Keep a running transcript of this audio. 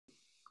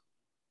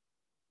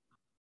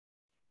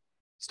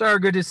Star,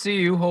 good to see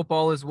you. Hope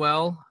all is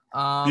well.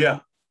 Yeah,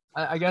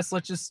 I guess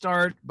let's just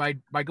start by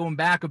going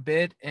back a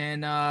bit.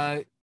 And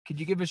could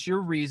you give us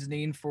your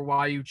reasoning for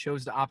why you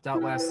chose to opt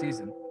out last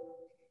season?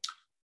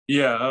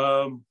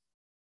 yeah.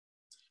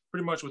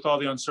 Pretty much with all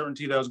the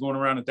uncertainty that was going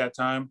around at that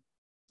time,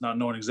 not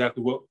knowing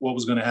exactly what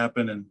was going to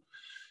happen and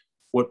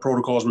what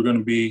protocols were going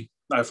to be,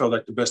 I felt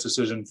like the best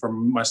decision for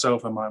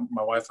myself and my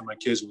wife and my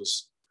kids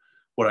was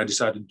what I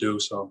decided to do.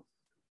 So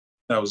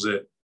that was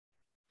it.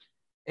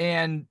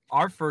 And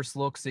our first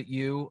looks at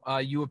you,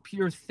 you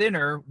appear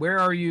thinner. Where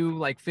are you,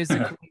 like,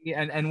 physically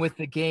and with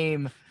the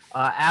game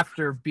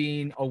after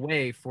being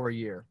away for a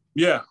year?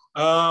 Yeah,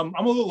 I'm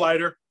a little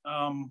lighter,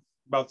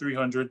 about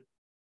 300,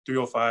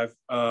 305.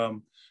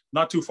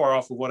 Not too far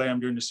off of what I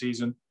am during the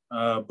season,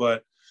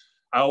 but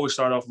I always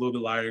start off a little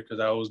bit lighter because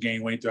I always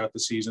gain weight throughout the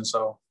season.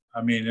 So,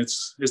 I mean,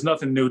 it's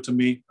nothing new to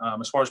me.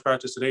 As far as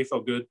practice today,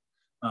 felt good.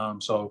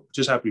 So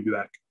just happy to be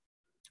back.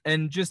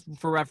 And just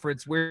for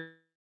reference, where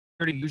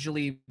do you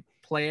usually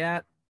play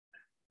at?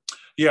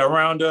 Yeah,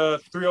 around I'm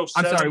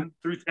sorry.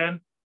 310,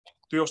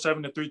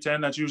 307 to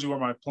 310. That's usually where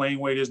my playing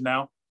weight is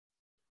now.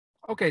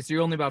 Okay, so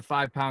you're only about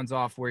 5 pounds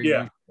off where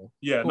Yeah, you.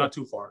 yeah, Cool. not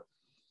too far.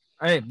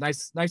 Hey,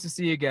 nice to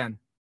see you again.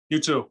 You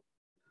too.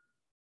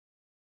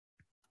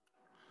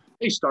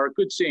 Hey, Star,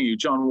 good seeing you.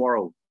 John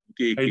Worrell.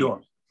 How you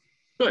doing?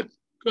 Good.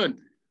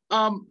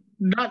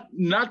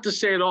 Not to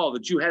say at all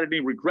that you had any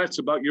regrets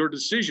about your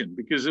decision,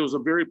 because it was a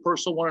very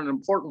personal one and an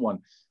important one.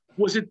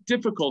 Was it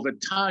difficult at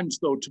times,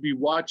 though, to be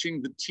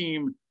watching the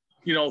team,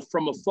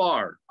 from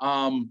afar,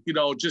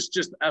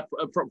 just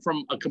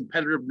from a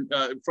competitive,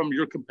 from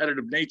your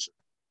competitive nature?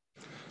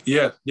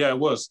 Yeah, it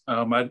was.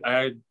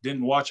 I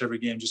didn't watch every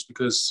game just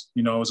because,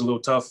 it was a little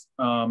tough,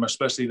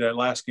 especially that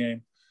last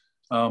game.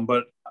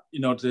 But,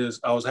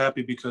 I was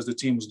happy because the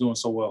team was doing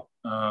so well.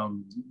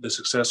 The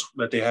success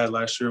that they had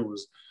last year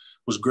was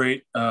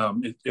great.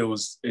 It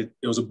was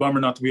a bummer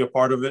not to be a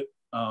part of it.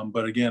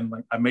 But again,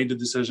 like, I made the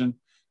decision.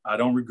 I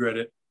don't regret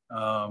it.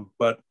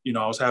 But,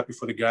 I was happy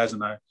for the guys,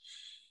 and I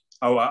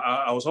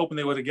was hoping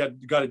they would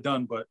have got it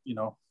done, but,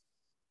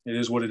 it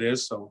is what it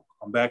is. So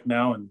I'm back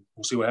now, and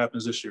we'll see what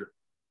happens this year.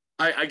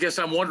 I guess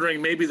I'm wondering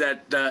maybe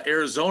that the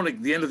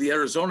end of the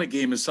Arizona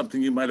game is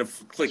something you might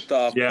have clicked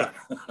off. Yeah,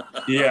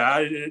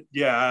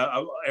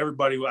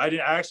 everybody. I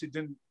actually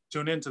didn't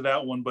tune into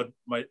that one, but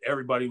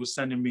everybody was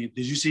sending me,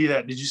 "Did you see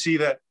that? Did you see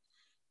that?"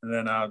 And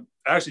then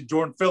actually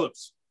Jordan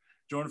Phillips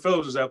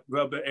was at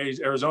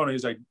Arizona.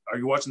 He's like, "Are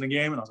you watching the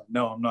game?" And I was like,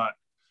 "No, I'm not."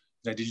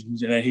 He's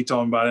like, and then he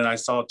told me about it, and I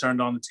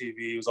turned on the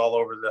TV. It was all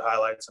over the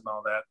highlights and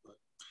all that. But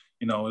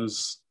it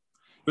was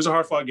a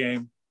hard fought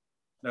game.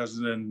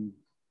 Then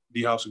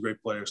D-Hop's a great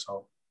player,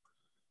 so.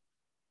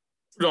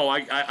 No,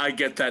 I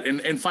get that.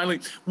 And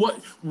finally,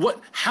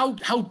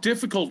 how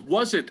difficult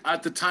was it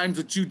at the times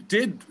that you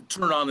did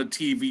turn on the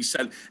TV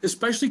set,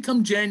 especially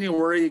come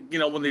January,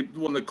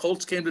 when the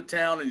Colts came to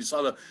town and you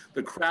saw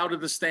the crowd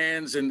in the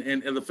stands and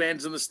the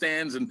fans in the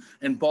stands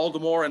and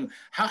Baltimore, and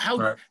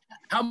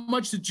how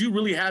much did you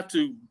really have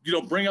to,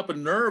 bring up a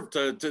nerve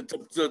to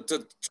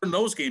turn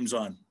those games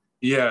on?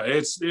 Yeah,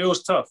 it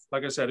was tough.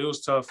 Like I said, it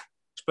was tough,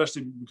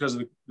 especially because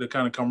of the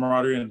kind of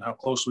camaraderie and how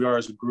close we are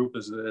as a group,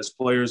 as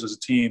players, as a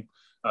team.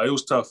 It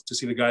was tough to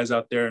see the guys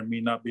out there and me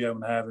not be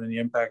able to have any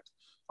impact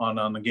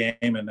on the game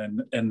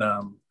and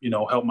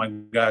help my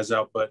guys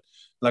out. But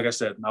like I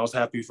said, I was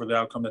happy for the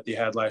outcome that they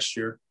had last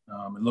year,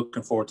 and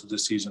looking forward to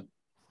this season.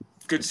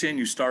 Good seeing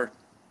you, Star.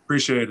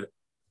 Appreciate it.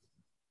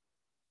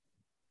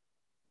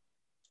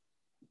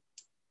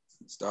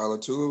 Star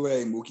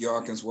Lotulelei, Mookie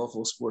Hawkins,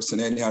 Waffle Sports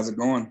Cincinnati. How's it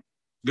going?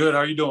 Good.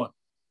 How are you doing?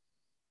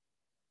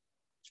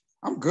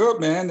 I'm good,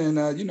 man. And,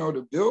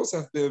 the Bills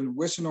have been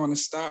wishing on the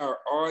Star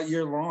all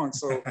year long.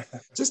 So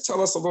just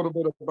tell us a little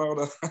bit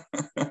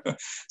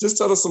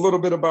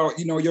about,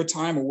 your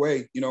time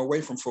away, away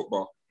from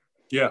football.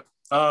 Yeah.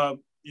 It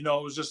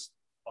was just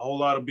a whole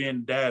lot of being a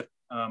dad.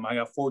 I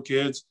got 4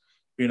 kids,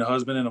 being a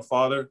husband and a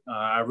father.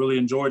 I really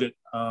enjoyed it.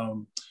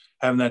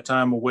 Having that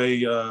time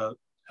away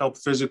helped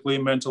physically,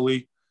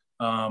 mentally,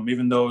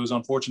 even though it was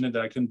unfortunate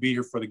that I couldn't be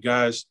here for the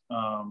guys.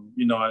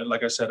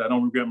 Like I said, I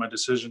don't regret my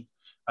decision.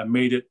 I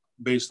made it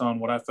based on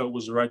what I felt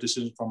was the right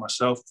decision for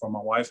myself, for my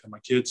wife and my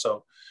kids.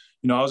 So,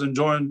 I was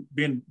enjoying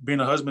being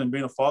a husband and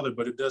being a father,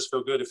 but it does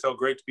feel good. It felt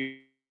great to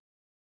be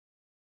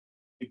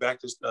back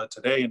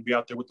today and be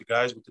out there with the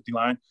guys, with the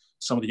D-line,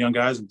 some of the young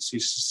guys, and see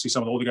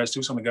some of the older guys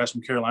too, some of the guys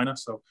from Carolina.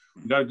 So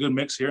we got a good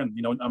mix here, and,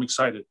 I'm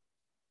excited.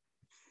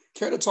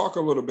 Care to talk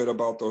a little bit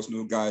about those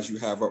new guys you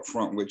have up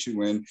front with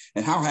you, and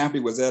how happy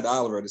was Ed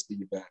Oliver to see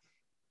you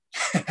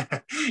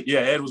back? Yeah,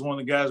 Ed was one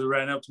of the guys who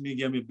ran up to me,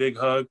 gave me a big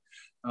hug.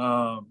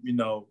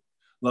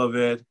 Love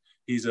Ed.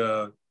 He's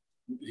a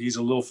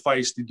little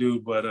feisty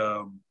dude, but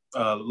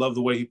love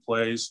the way he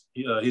plays.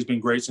 He's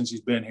been great since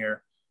he's been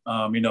here.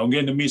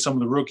 Getting to meet some of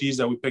the rookies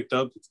that we picked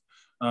up,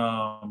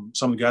 some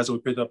of the guys that we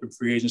picked up in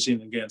free agency,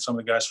 and again, some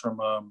of the guys from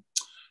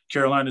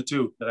Carolina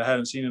too that I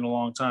hadn't seen in a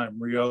long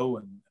time, Rio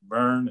and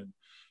Vern, and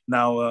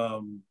now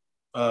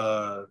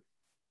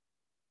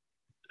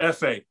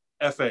FA.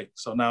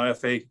 So now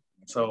FA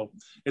So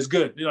it's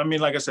good. I mean,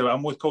 like I said,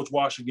 I'm with Coach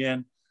Wash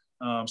again.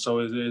 So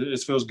it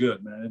feels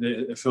good, man.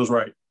 It feels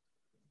right.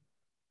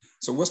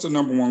 So what's the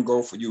number one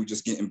goal for you,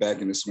 just getting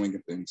back in the swing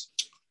of things?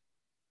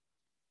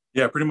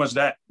 Yeah, pretty much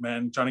that,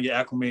 man. Trying to get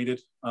acclimated,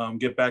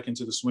 get back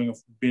into the swing of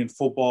being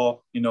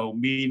football,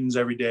 meetings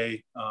every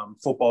day,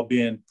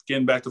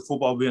 getting back to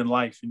football being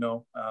life,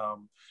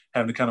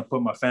 having to kind of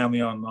put my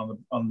family on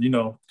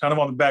kind of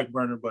on the back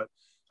burner, but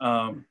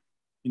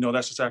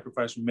that's the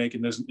sacrifice we make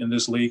in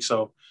this league.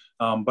 So,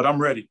 but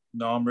I'm ready.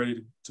 I'm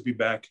ready to be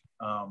back.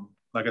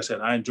 Like I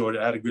said, I enjoyed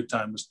it. I had a good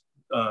time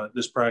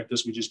this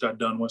practice we just got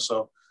done with,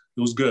 so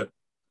it was good.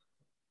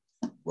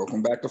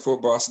 Welcome back to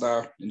Football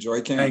Star.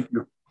 Enjoy camp. Thank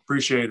you.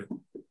 Appreciate it.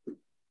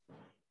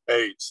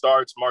 Hey,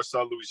 Star, it's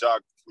Marcel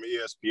Louis-Jacques from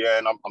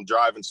ESPN. I'm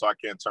driving, so I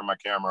can't turn my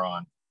camera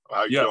on.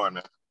 How you doing,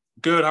 man?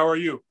 Good. How are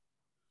you?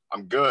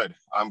 I'm good.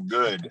 I'm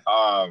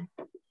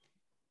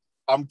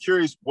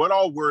curious, what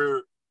all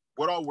were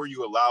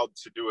you allowed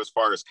to do as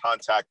far as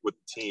contact with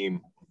the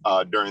team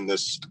during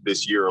this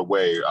year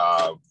away?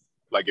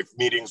 Like if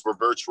meetings were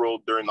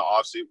virtual during the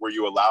offseason, were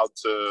you allowed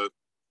to,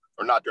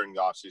 or not during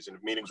the offseason,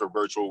 if meetings were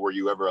virtual, were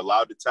you ever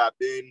allowed to tap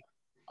in?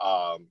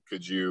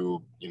 Could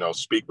you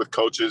speak with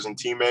coaches and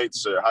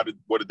teammates? Or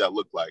what did that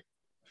look like?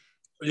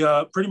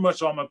 Yeah, pretty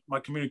much all my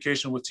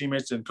communication with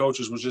teammates and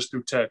coaches was just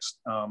through text.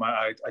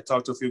 I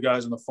talked to a few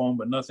guys on the phone,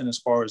 but nothing as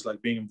far as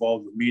like being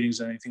involved with meetings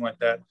or anything like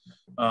that.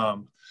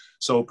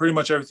 So pretty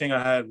much everything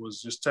I had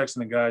was just texting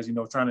the guys,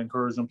 trying to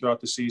encourage them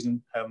throughout the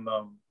season, having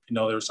them,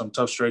 there were some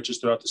tough stretches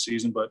throughout the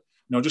season, but,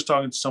 just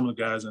talking to some of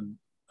the guys and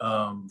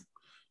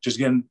just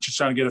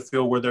trying to get a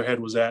feel where their head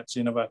was at,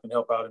 seeing if I can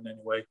help out in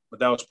any way. But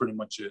that was pretty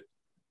much it.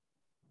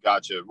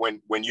 Gotcha.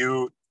 When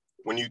you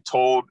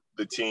told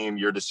the team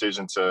your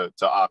decision to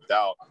opt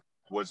out,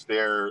 was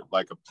there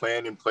like a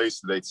plan in place?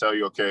 Did they tell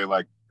you, okay,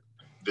 like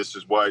this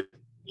is what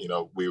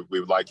we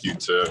would like you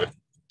to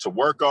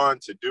work on,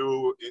 to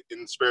do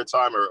in spare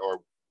time, or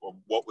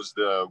what was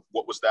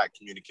that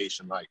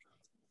communication like?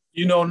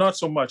 Not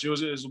so much. It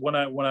was when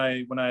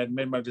I had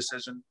made my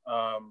decision.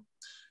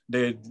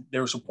 They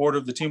were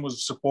supportive. The team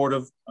was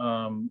supportive.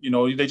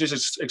 They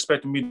just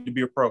expected me to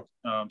be a pro,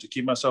 to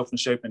keep myself in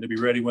shape and to be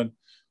ready when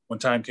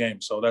time came.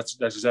 So that's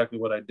exactly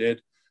what I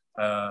did.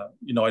 I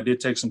did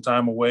take some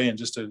time away and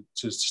just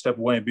to step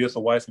away and be with the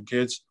wife and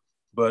kids.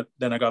 But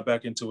then I got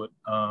back into it,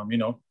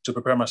 to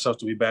prepare myself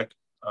to be back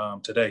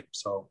today.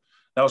 So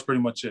that was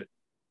pretty much it.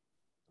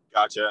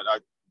 Gotcha. I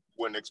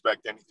wouldn't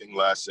expect anything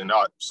less. And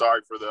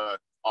sorry for the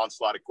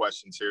onslaught of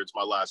questions here. It's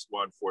my last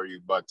one for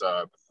you. But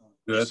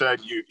you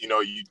said you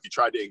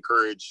tried to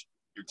encourage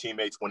your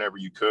teammates whenever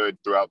you could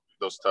throughout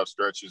those tough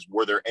stretches.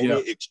 Were there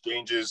any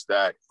exchanges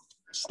that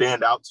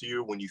stand out to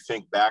you when you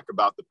think back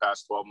about the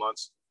past 12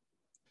 months?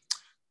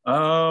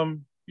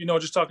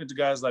 Just talking to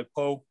guys like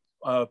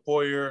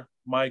Poyer,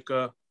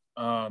 Micah,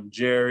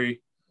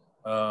 Jerry,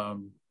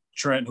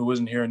 Trent, who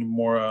isn't here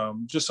anymore.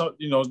 Just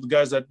the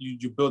guys that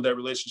you build that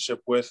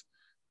relationship with.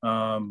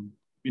 And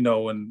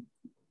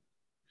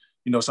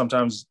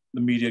sometimes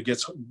the media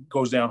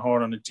goes down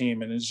hard on the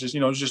team, and it's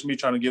just me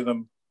trying to give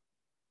them,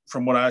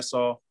 from what I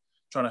saw,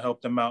 trying to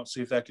help them out,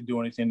 see if I could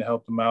do anything to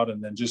help them out,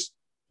 and then just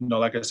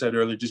like I said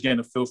earlier, just getting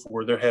a feel for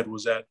where their head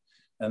was at,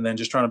 and then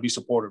just trying to be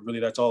supportive. Really,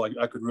 that's all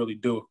I could really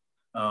do.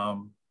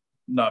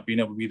 Not being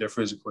able to be there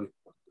physically.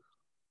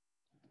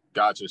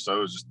 Gotcha.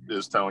 So it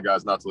was telling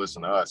guys not to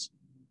listen to us.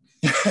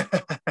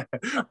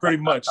 Pretty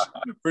much.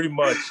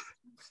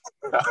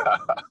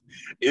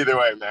 Either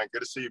way, man,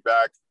 good to see you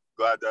back.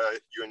 Glad that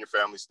you and your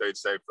family stayed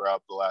safe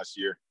throughout the last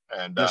year.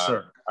 And yes,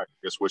 sir. I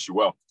just wish you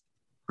well.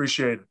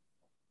 Appreciate it.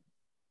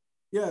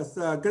 Yes,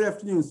 good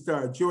afternoon,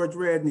 Star. George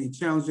Radney,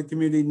 Challenger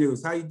Community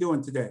News. How you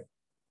doing today?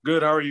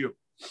 Good, how are you?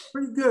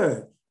 Pretty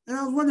good. And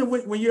I was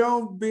wondering, when you're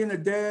all being a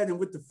dad and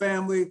with the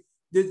family,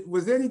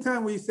 was there any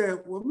time where you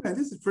said, well, man,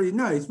 this is pretty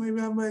nice. Maybe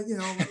I might,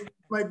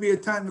 might be a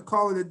time to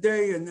call it a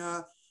day and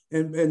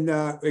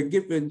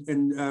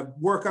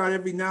work out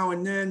every now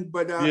and then.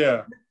 But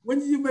when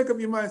did you make up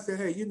your mind and say,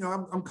 hey,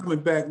 I'm coming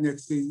back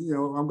next season,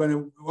 or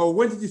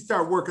when did you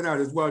start working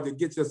out as well to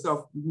get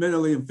yourself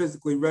mentally and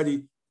physically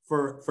ready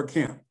for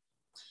camp?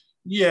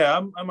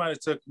 Yeah, I might have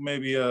took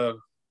maybe 3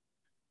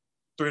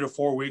 to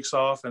 4 weeks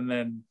off. And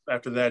then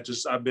after that,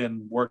 I've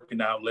been working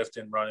out,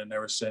 lifting, running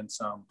ever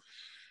since.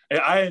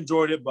 I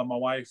enjoyed it, but my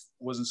wife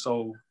wasn't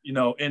so,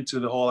 into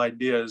the whole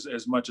idea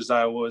as much as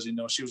I was.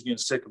 She was getting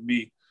sick of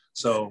me.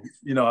 So,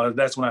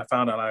 that's when I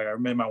found out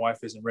my wife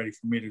isn't ready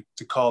for me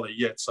to call it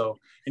yet. So,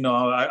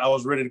 I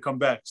was ready to come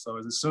back. So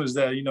as soon as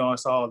that, I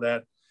saw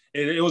that,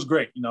 it was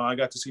great. I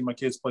got to see my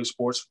kids play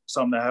sports,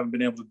 something that I haven't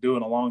been able to do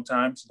in a long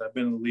time since I've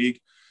been in the league.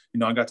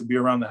 I got to be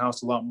around the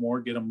house a lot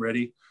more, get them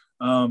ready.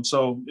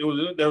 So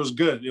it was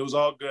good. It was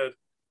all good.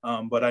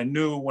 But I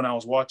knew when I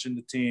was watching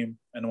the team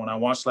and when I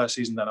watched last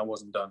season that I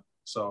wasn't done.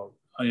 So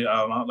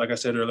like I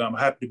said earlier, I'm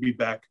happy to be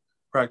back.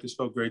 Practice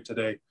felt great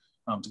today,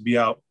 to be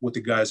out with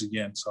the guys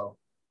again. So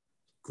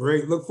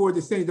great. Look forward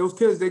to seeing those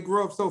kids. They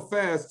grow up so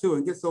fast too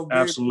and get so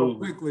big so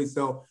quickly.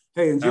 So,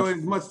 hey, enjoy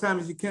as much time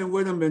as you can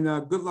with them,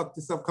 and good luck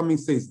this upcoming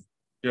season.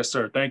 Yes,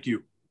 sir. Thank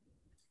you.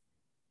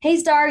 Hey,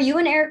 Star, you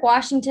and Eric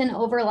Washington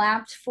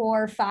overlapped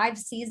for 5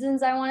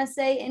 seasons, I want to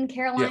say, in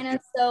Carolina. Yeah.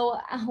 So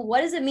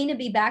what does it mean to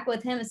be back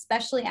with him,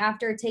 especially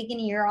after taking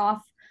a year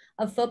off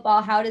of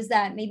football? How does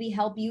that maybe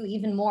help you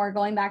even more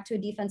going back to a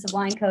defensive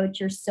line coach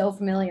you're so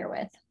familiar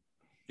with?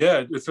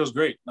 Yeah, it feels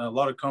great. A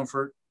lot of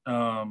comfort,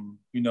 knowing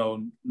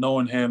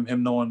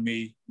him knowing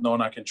me,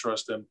 knowing I can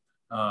trust him.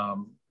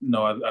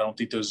 No, I don't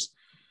think there's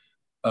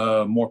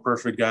a more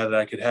perfect guy that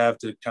I could have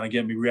to kind of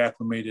get me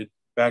reacclimated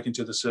back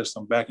into the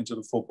system, back into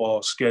the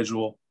football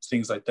schedule,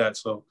 things like that.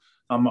 So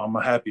I'm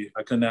happy.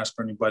 I couldn't ask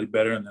for anybody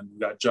better. And then we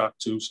got Jock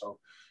too. So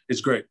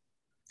it's great.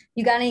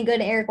 You got any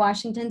good Eric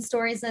Washington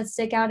stories that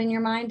stick out in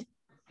your mind?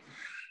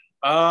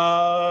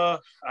 I'd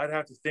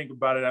have to think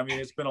about it. I mean,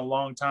 it's been a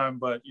long time,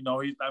 but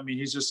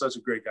he's just such a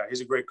great guy.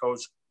 He's a great coach.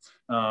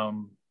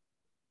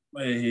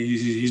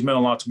 He's meant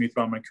a lot to me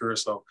throughout my career.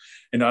 So,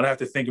 I'd have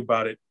to think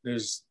about it.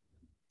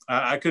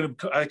 I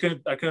couldn't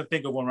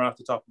think of one right off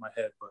the top of my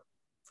head, but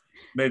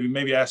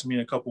maybe ask me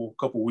in a couple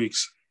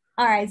weeks.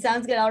 All right.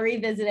 Sounds good. I'll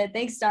revisit it.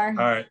 Thanks, Star. All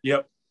right.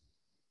 Yep.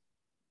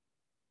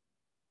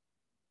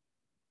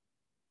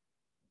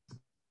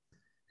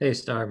 Hey,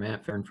 Star,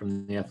 Matt Fern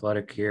from The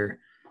Athletic here.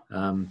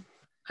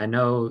 I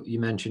know you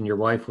mentioned your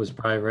wife was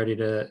probably ready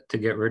to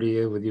get rid of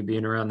you with you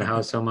being around the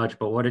house so much,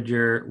 but what did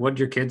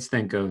your kids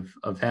think of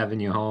having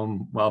you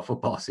home while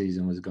football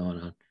season was going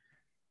on?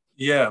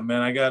 Yeah,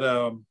 man, I got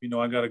a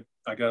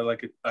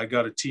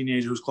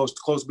teenager who's close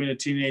to being a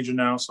teenager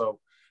now. So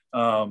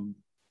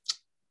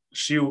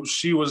she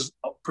was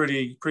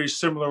pretty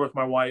similar with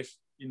my wife,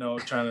 she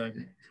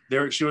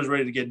was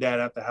ready to get dad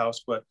out the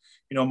house, but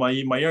my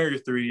younger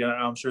 3,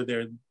 I'm sure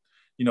they're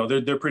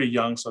pretty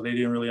young, so they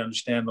didn't really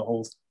understand the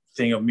whole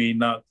thing of me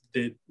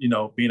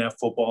being at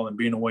football and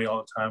being away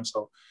all the time.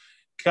 So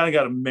kind of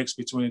got a mix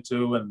between the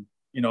two, and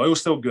it was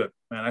still good,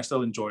 man. I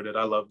still enjoyed it.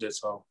 I loved it,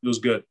 so it was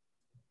good.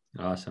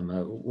 Awesome.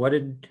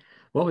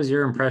 What was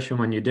your impression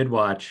when you did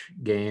watch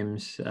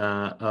games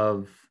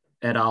of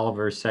Ed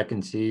Oliver's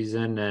second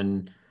season,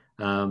 and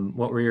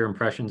what were your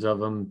impressions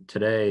of him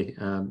today?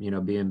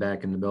 Being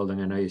back in the building.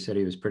 I know you said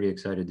he was pretty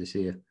excited to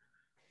see you.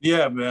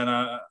 Yeah,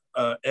 man.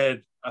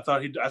 Ed, I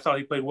thought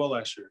he played well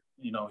last year.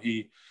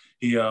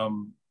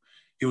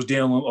 He was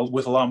dealing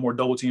with a lot more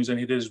double teams than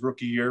he did his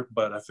rookie year,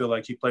 but I feel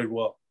like he played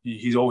well.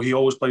 He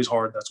always plays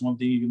hard. That's one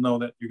thing you know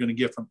that you're going to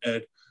get from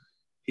Ed.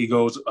 He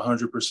goes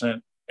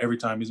 100% every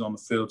time he's on the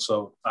field.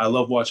 So I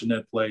love watching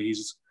Ed play.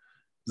 He's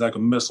like a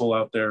missile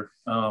out there.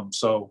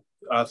 So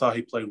I thought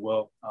he played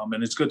well.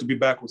 And it's good to be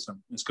back with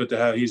him. It's good to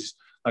have,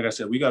 like I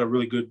said, we got a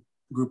really good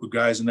group of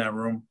guys in that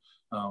room.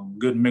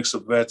 Good mix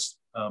of vets,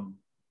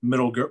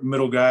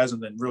 middle guys,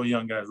 and then real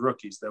young guys,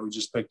 rookies that we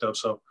just picked up.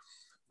 So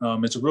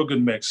it's a real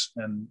good mix.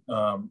 And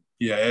I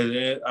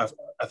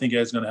think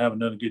Ed's going to have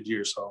another good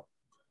year. So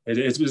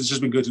it's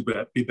just been good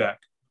to be back.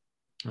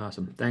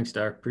 Awesome. Thanks,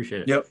 Star.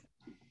 Appreciate it. Yep.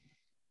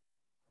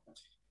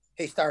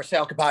 Hey, Star,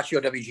 Sal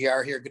Capaccio,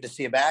 WGR here. Good to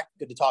see you back.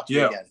 Good to talk to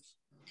you again.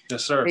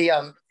 Yes, sir.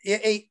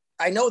 Hey,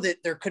 I know that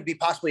there could be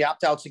possibly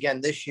opt-outs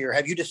again this year.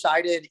 Have you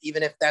decided,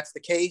 even if that's the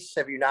case,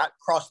 have you not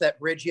crossed that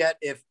bridge yet,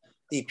 if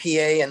the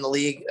PA and the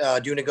league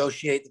do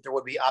negotiate that there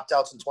would be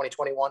opt-outs in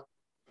 2021?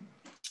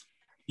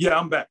 Yeah,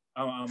 I'm back.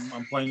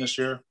 I'm playing this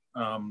year.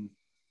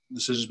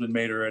 Decision's been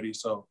made already,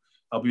 so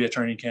I'll be at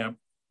training camp,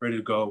 ready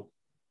to go.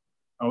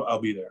 I'll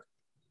be there.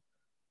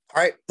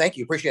 All right. Thank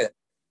you. Appreciate it.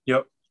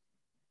 Yep.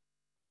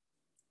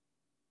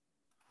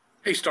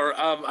 Hey, Star.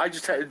 I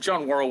just had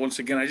John Worrell once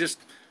again. I just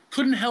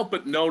couldn't help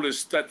but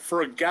notice that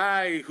for a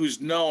guy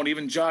who's known,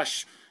 even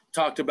Josh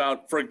talked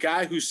about, for a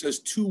guy who says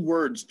 2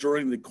 words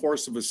during the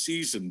course of a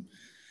season,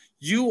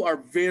 you are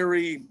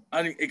very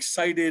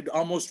excited,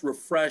 almost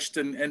refreshed,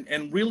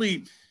 and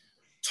really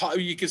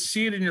you can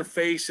see it in your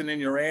face and in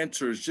your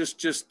answers.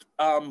 Just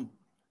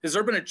has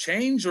there been a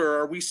change, or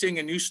are we seeing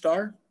a new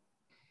Star?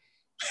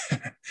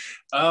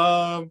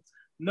 No,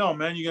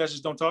 man, you guys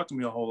just don't talk to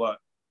me a whole lot.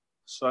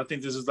 So I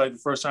think this is like the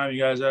first time you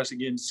guys actually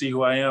getting to see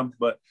who I am.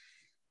 But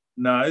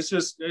no, it's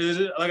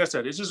like I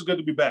said, it's just good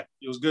to be back.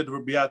 It was good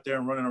to be out there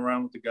and running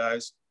around with the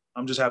guys.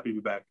 I'm just happy to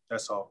be back.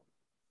 That's all.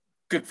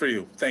 Good for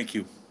you. Thank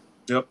you.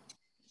 Yep.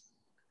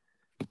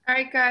 All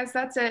right, guys,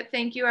 that's it.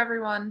 Thank you,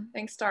 everyone.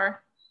 Thanks,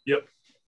 Star. Yep.